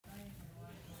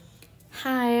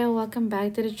welcome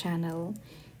back to the channel.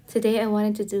 Today I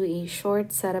wanted to do a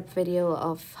short setup video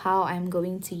of how I'm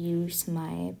going to use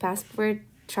my Passport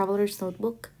Traveler's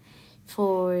Notebook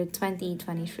for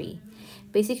 2023.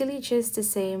 Basically just the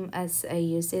same as I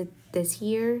used it this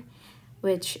year,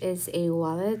 which is a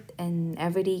wallet and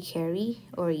everyday carry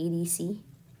or EDC,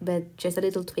 but just a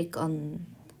little tweak on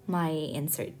my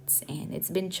inserts, and it's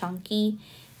been chunky.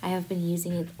 I have been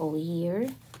using it all year.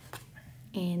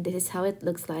 And this is how it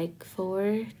looks like for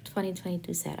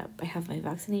 2022 setup. I have my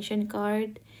vaccination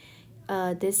card.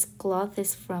 This cloth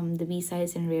is from the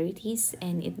Bsides and Rarities,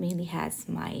 and it mainly has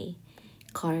my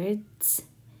cards,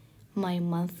 my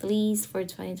monthlies for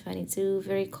 2022,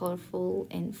 very colorful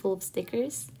and full of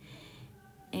stickers.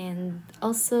 And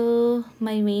also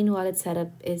my main wallet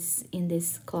setup is in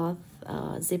this cloth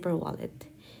zipper wallet,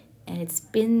 and it's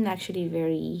been actually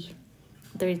very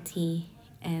dirty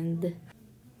and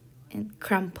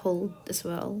crumpled as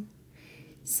well.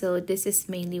 So this is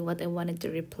mainly what I wanted to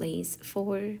replace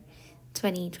for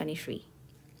 2023.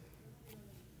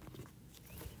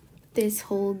 This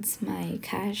holds my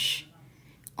cash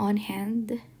on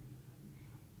hand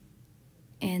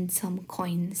and some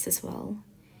coins as well.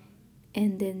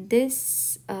 And then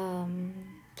this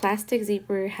plastic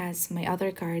zipper has my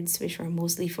other cards, which are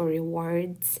mostly for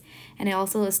rewards. And I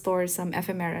also store some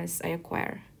ephemeras I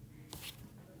acquire.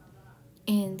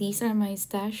 And these are my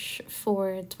stash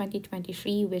for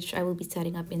 2023, which I will be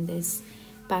setting up in this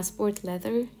passport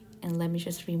leather. And let me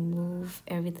just remove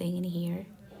everything in here.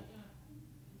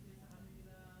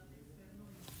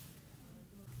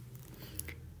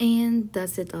 And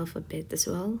dust it off a bit as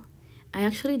well. I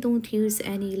actually don't use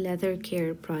any leather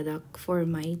care product for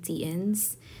my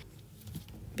TNs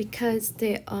because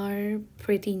they are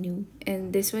pretty new.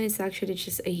 And this one is actually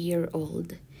just a year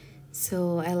old.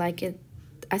 So I like it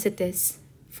as it is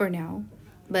for now,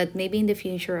 but maybe in the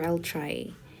future I'll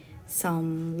try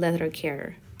some leather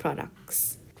care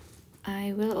products.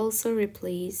 I will also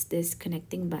replace this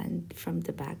connecting band from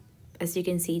the back. As you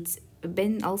can see, it's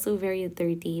been also very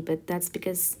dirty, but that's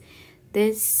because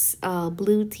this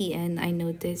blue TN, I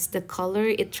noticed the color,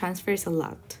 it transfers a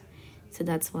lot, so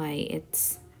that's why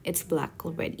it's black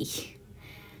already.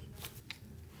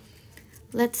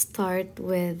 Let's start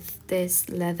with this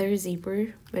leather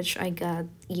zipper, which I got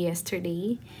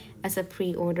yesterday as a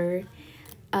pre-order.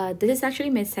 This is actually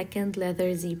my second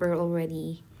leather zipper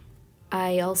already.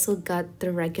 I also got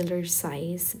the regular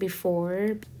size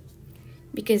before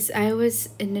because I was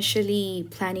initially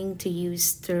planning to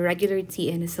use the regular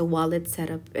TN as a wallet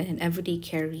setup and an everyday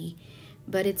carry.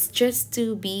 But it's just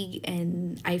too big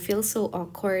and I feel so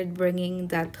awkward bringing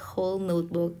that whole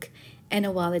notebook and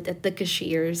a wallet at the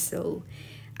cashier, so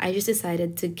I just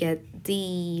decided to get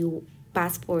the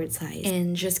passport size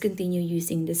and just continue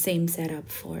using the same setup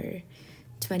for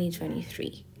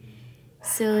 2023.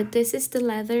 So this is the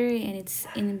leather and it's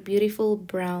in a beautiful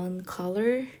brown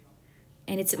color,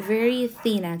 and it's very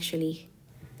thin actually.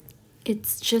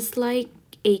 It's just like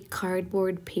a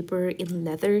cardboard paper in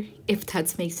leather, if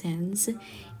that makes sense.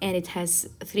 And it has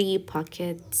three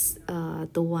pockets.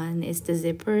 The one is the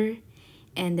zipper,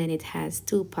 and then it has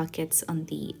two pockets on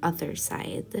the other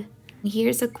side.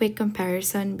 Here's a quick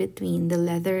comparison between the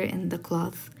leather and the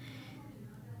cloth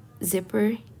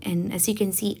zipper, and as you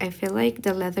can see, I feel like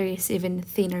the leather is even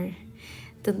thinner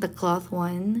than the cloth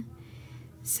one,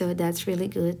 so that's really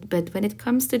good. But when it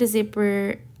comes to the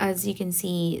zipper, as you can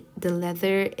see, the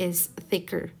leather is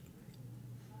thicker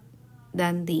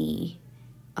than the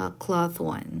cloth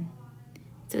one,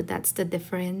 so that's the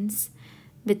difference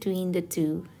between the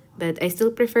two. But I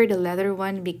still prefer the leather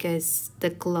one because the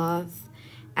cloth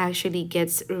actually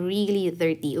gets really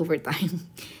dirty over time.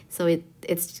 So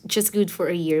it's just good for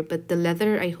a year, but the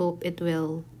leather, I hope it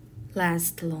will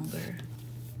last longer.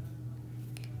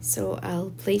 So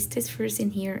I'll place this first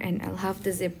in here, and I'll have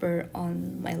the zipper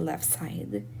on my left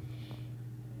side.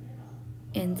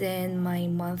 And then my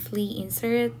monthly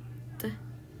insert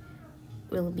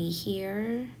will be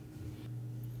here.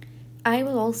 I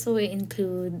will also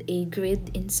include a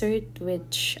grid insert,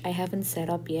 which I haven't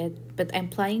set up yet, but I'm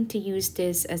planning to use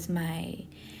this as my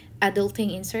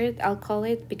adulting insert, I'll call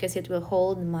it, because it will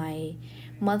hold my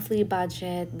monthly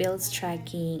budget, bills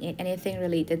tracking, and anything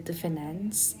related to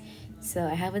finance. So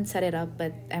I haven't set it up,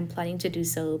 but I'm planning to do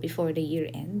so before the year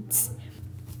ends.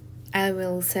 I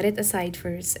will set it aside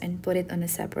first and put it on a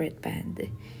separate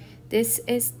band. This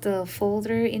is the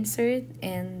folder insert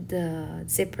and the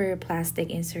zipper plastic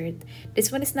insert.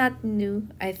 This one is not new,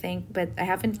 I think, but I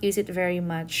haven't used it very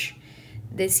much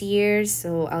this year,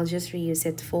 so I'll just reuse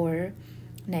it for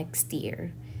next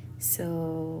year.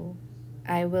 So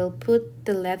I will put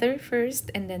the leather first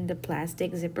and then the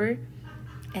plastic zipper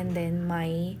and then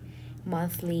my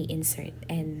monthly insert,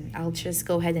 and I'll just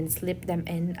go ahead and slip them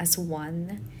in as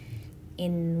one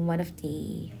in one of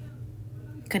the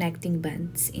connecting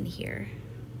bands in here.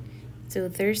 So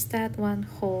there's that one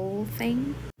whole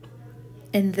thing.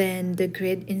 And then the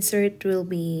grid insert will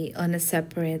be on a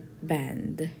separate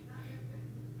band,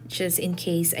 just in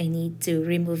case I need to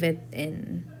remove it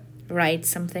and write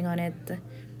something on it.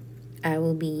 I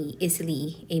will be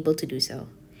easily able to do so.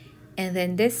 And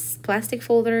then this plastic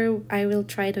folder, I will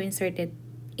try to insert it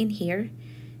in here,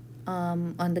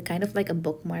 on the kind of like a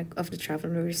bookmark of the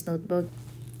traveler's notebook.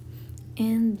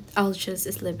 And I'll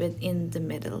just slip it in the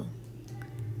middle.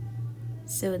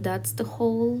 So that's the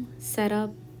whole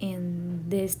setup, and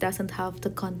this doesn't have the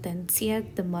contents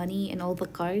yet, the money and all the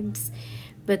cards,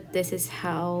 but this is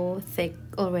how thick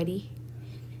already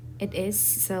it is.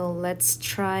 So let's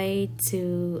try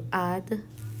to add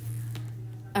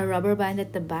a rubber band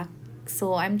at the back.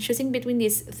 So I'm choosing between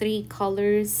these three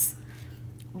colors,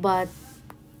 but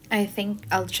I think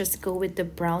I'll just go with the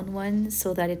brown one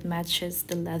so that it matches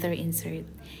the leather insert.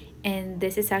 And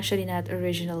this is actually not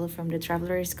original from the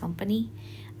Traveler's Company.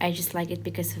 I just like it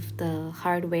because of the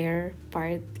hardware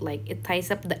part, like it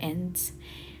ties up the ends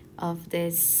of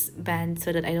this band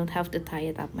so that I don't have to tie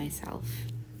it up myself.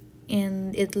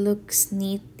 And it looks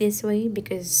neat this way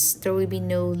because there will be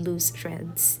no loose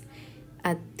threads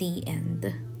at the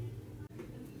end.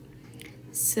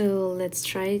 So let's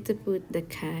try to put the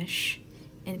cash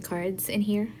and cards in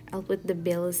here. I'll put the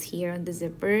bills here on the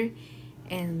zipper,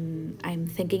 and I'm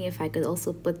thinking if I could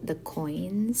also put the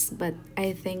coins, but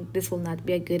I think this will not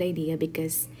be a good idea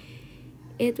because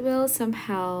it will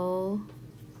somehow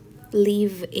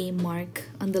leave a mark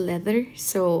on the leather,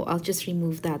 so I'll just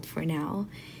remove that for now.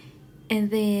 And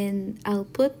then I'll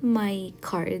put my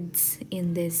cards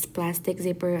in this plastic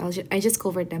zipper. I just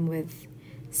covered them with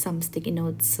some sticky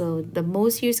notes. So the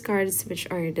most used cards, which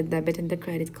are the debit and the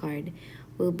credit card,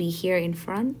 will be here in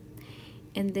front.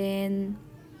 And then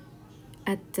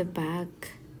at the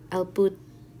back, I'll put,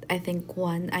 I think,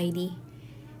 one ID,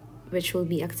 which will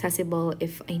be accessible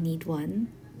if I need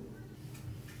one.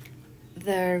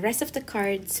 The rest of the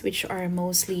cards, which are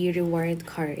mostly reward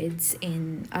cards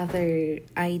and other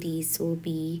IDs, will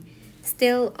be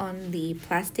still on the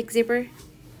plastic zipper.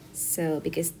 So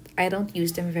because I don't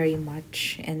use them very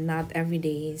much and not every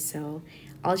day, so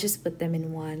I'll just put them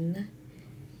in one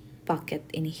pocket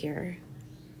in here.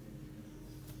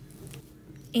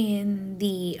 And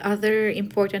the other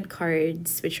important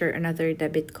cards, which are another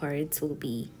debit cards, will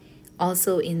be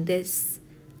also in this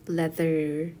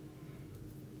leather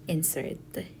insert.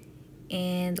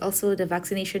 And also the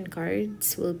vaccination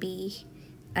cards will be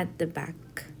at the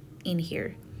back in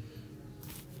here.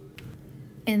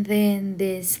 And then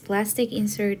this plastic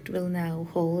insert will now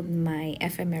hold my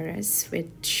ephemeras,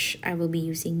 which I will be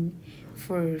using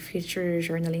for future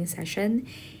journaling session.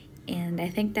 And I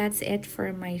think that's it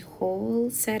for my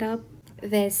whole setup.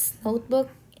 This notebook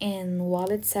and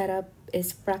wallet setup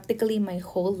is practically my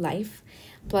whole life,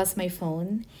 plus my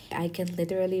phone. I can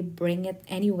literally bring it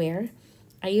anywhere.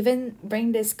 I even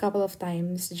bring this couple of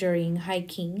times during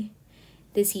hiking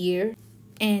this year.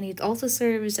 And it also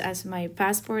serves as my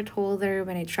passport holder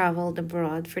when I traveled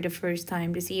abroad for the first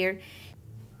time this year.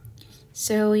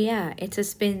 So yeah, it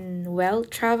has been well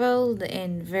traveled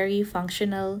and very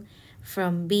functional,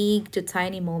 from big to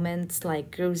tiny moments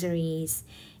like groceries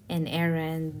and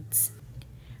errands.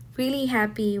 Really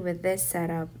happy with this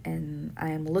setup, and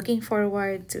I'm looking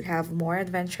forward to have more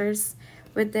adventures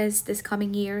with this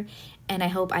coming year, and I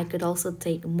hope I could also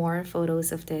take more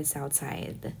photos of this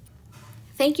outside.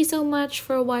 Thank you so much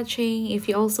for watching. If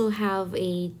you also have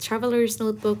a traveler's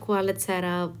notebook wallet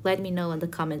setup, let me know in the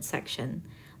comment section.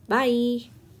 Bye!